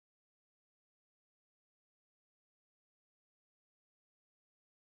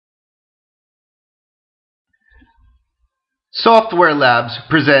Software Labs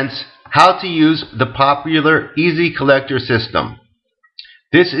presents how to use the popular Easy Collector system.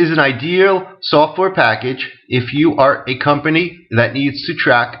 This is an ideal software package if you are a company that needs to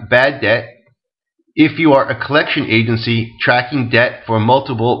track bad debt, if you are a collection agency tracking debt for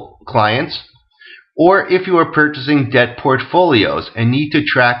multiple clients, or if you are purchasing debt portfolios and need to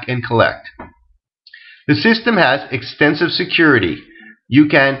track and collect. The system has extensive security. You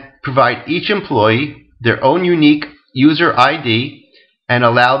can provide each employee their own unique user ID and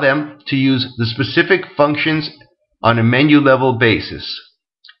allow them to use the specific functions on a menu level basis.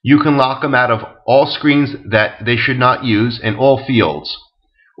 You can lock them out of all screens that they should not use and all fields,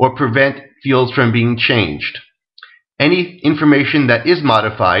 or prevent fields from being changed. Any information that is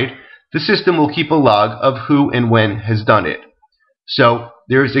modified, the system will keep a log of who and when has done it. So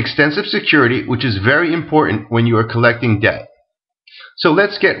there is extensive security, which is very important when you are collecting debt. So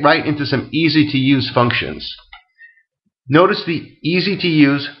let's get right into some easy to use functions. Notice the easy to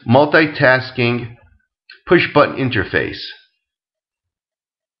use multitasking push button interface.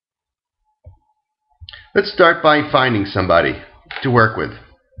 Let's start by finding somebody to work with.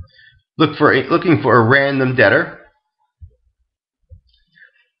 Looking for a random debtor.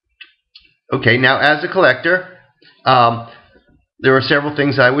 Okay, now as a collector, there are several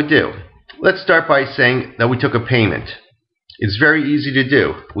things I would do. Let's start by saying that we took a payment. It's very easy to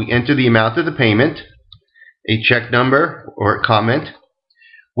do. We enter the amount of the payment, a check number or a comment,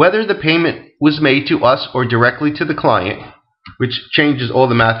 whether the payment was made to us or directly to the client, which changes all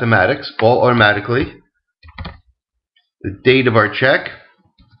the mathematics all automatically, the date of our check,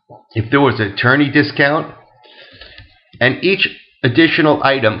 if there was an attorney discount, and each additional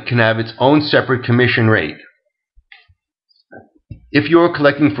item can have its own separate commission rate. If you're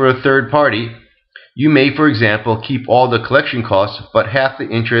collecting for a third party, you may, for example, keep all the collection costs but half the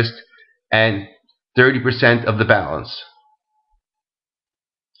interest and 30% of the balance.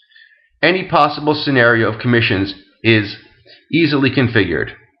 Any possible scenario of commissions is easily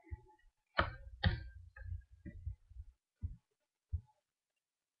configured.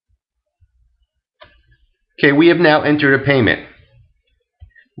 Okay, we have now entered a payment.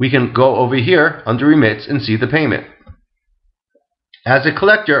 We can go over here under remits and see the payment. As a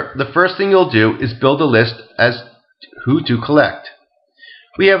collector, the first thing you'll do is build a list as who to collect.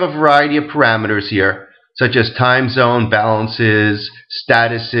 We have a variety of parameters here, such as time zone, balances,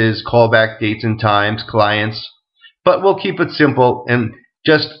 statuses, callback dates and times, clients, but we'll keep it simple and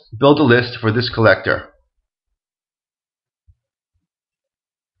just build a list for this collector.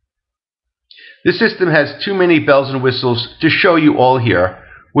 The system has too many bells and whistles to show you all here.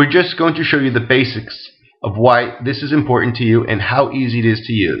 We're just going to show you the basics of why this is important to you and how easy it is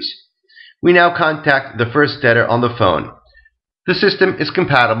to use. We now contact the first debtor on the phone. The system is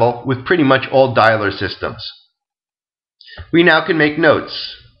compatible with pretty much all dialer systems. We now can make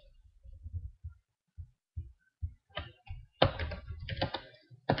notes.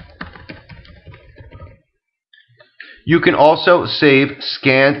 You can also save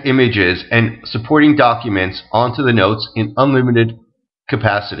scanned images and supporting documents onto the notes in unlimited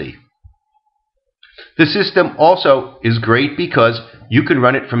capacity. The system also is great because you can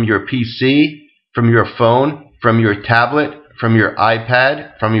run it from your PC, from your phone, from your tablet, from your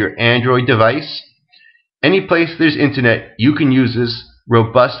iPad, from your Android device. Any place there's internet, you can use this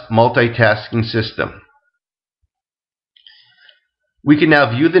robust multitasking system. We can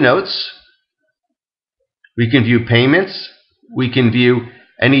now view the notes. We can view payments. We can view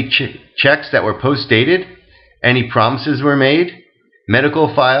any checks that were post-dated, any promises were made,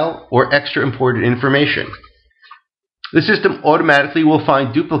 medical file, or extra important information. The system automatically will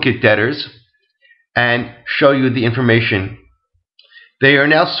find duplicate debtors and show you the information. They are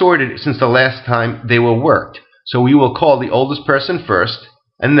now sorted since the last time they were worked, so we will call the oldest person first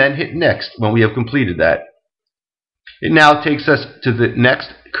and then hit next when we have completed that. It now takes us to the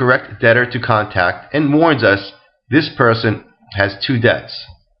next correct debtor to contact and warns us this person has 2 debts.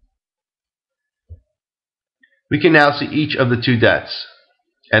 We can now see each of the 2 debts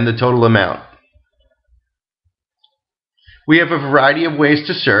and the total amount. We have a variety of ways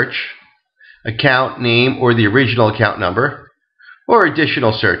to search: account name or the original account number, or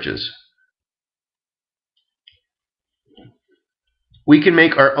additional searches. We can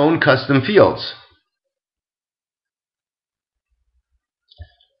make our own custom fields.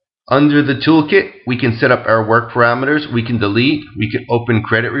 Under the toolkit, we can set up our work parameters. We can delete, we can open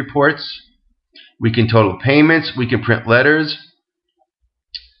credit reports, we can total payments, we can print letters,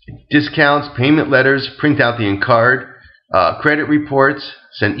 discounts, payment letters, print out the card, credit reports,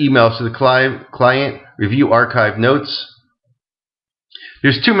 send emails to the client, review archive notes.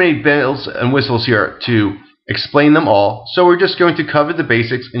 There's too many bells and whistles here to explain them all, so we're just going to cover the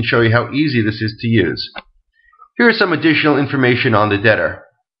basics and show you how easy this is to use. Here is some additional information on the debtor.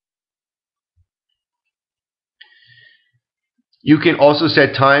 You can also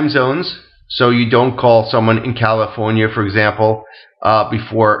set time zones, so you don't call someone in California, for example,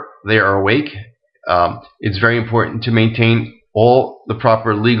 before they are awake. It's very important to maintain all the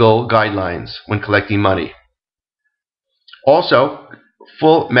proper legal guidelines when collecting money. Also,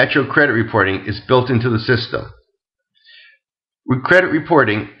 full Metro credit reporting is built into the system. Credit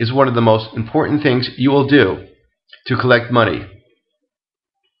reporting is one of the most important things you will do to collect money.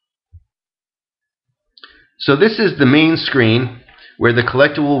 So this is the main screen where the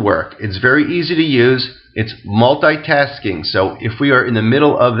collector will work. It's very easy to use. It's multitasking. So if we are in the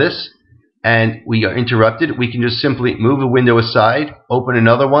middle of this and we are interrupted, we can just simply move a window aside, open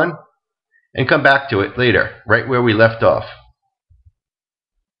another one, and come back to it later, right where we left off.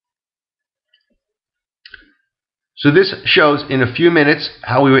 So this shows in a few minutes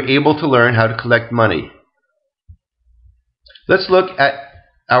how we were able to learn how to collect money. Let's look at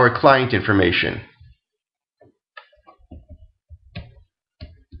our client information.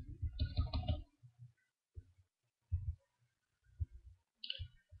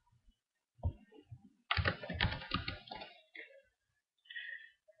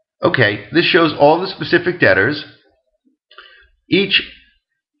 Okay, this shows all the specific debtors. Each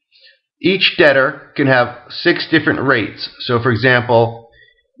debtor can have 6 different rates. So, for example,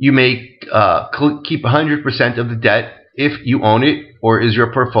 you may keep 100% of the debt if you own it or is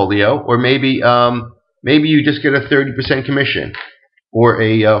your portfolio, or maybe you just get a 30% commission or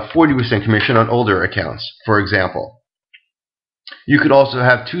a 40% commission on older accounts, for example. You could also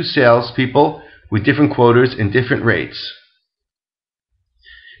have 2 salespeople with different quotas and different rates.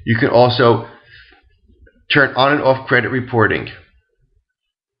 You can also turn on and off credit reporting.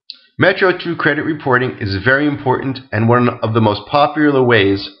 Metro 2 credit reporting is very important and one of the most popular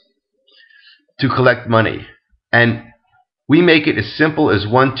ways to collect money. And we make it as simple as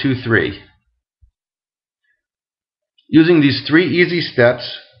 1, 2, 3. Using these 3 easy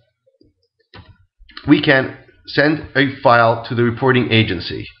steps, we can send a file to the reporting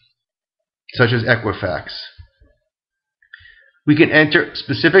agency, such as Equifax. We can enter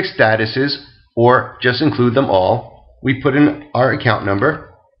specific statuses or just include them all. We put in our account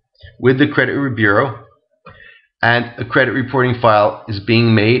number with the credit bureau, and a credit reporting file is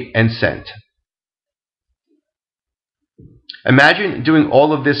being made and sent. Imagine doing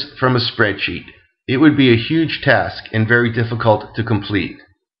all of this from a spreadsheet. It would be a huge task and very difficult to complete.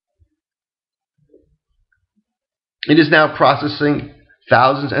 It is now processing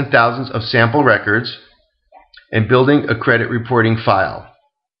thousands and thousands of sample records and building a credit reporting file.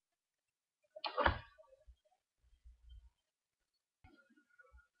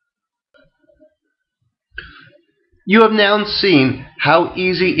 You have now seen how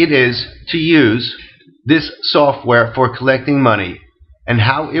easy it is to use this software for collecting money and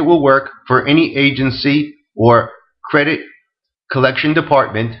how it will work for any agency or credit collection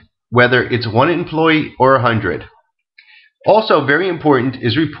department, whether it's 1 employee or 100. Also very important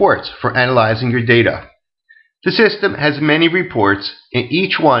is reports for analyzing your data. The system has many reports, and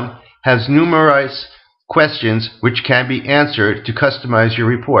each one has numerous questions which can be answered to customize your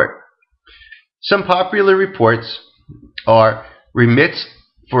report. Some popular reports are remits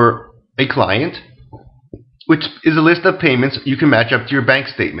for a client, which is a list of payments you can match up to your bank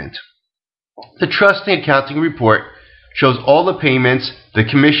statement. The trust and accounting report shows all the payments, the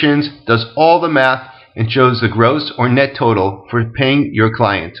commissions, does all the math, and shows the gross or net total for paying your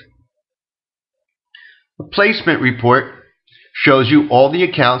client. The placement report shows you all the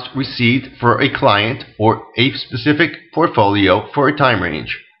accounts received for a client or a specific portfolio for a time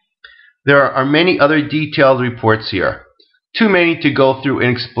range. There are many other detailed reports here. Too many to go through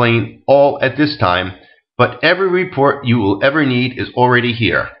and explain all at this time, but every report you will ever need is already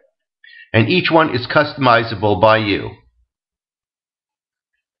here, and each one is customizable by you.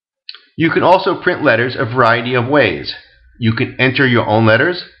 You can also print letters a variety of ways. You can enter your own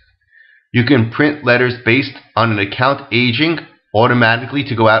letters. You can print letters based on an account aging automatically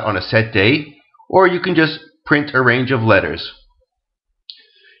to go out on a set day, or you can just print a range of letters.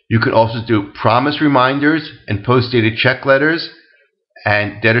 You can also do promise reminders and post-dated check letters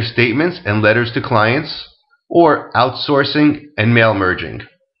and debtor statements and letters to clients, or outsourcing and mail merging.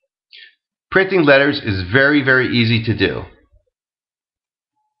 Printing letters is very, very easy to do.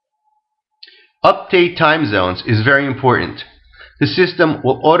 Update time zones is very important. The system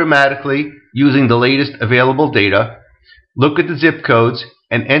will automatically, using the latest available data, look at the zip codes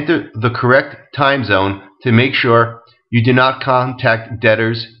and enter the correct time zone to make sure you do not contact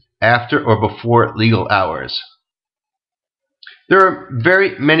debtors after or before legal hours. There are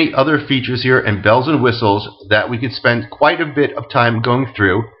very many other features here and bells and whistles that we could spend quite a bit of time going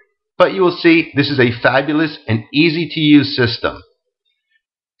through, but you will see this is a fabulous and easy to use system.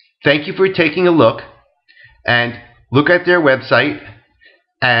 Thank you for taking a look, and look at their website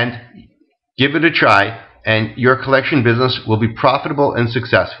and give it a try, and your collection business will be profitable and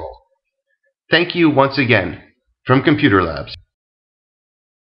successful. Thank you once again from Computer Labs.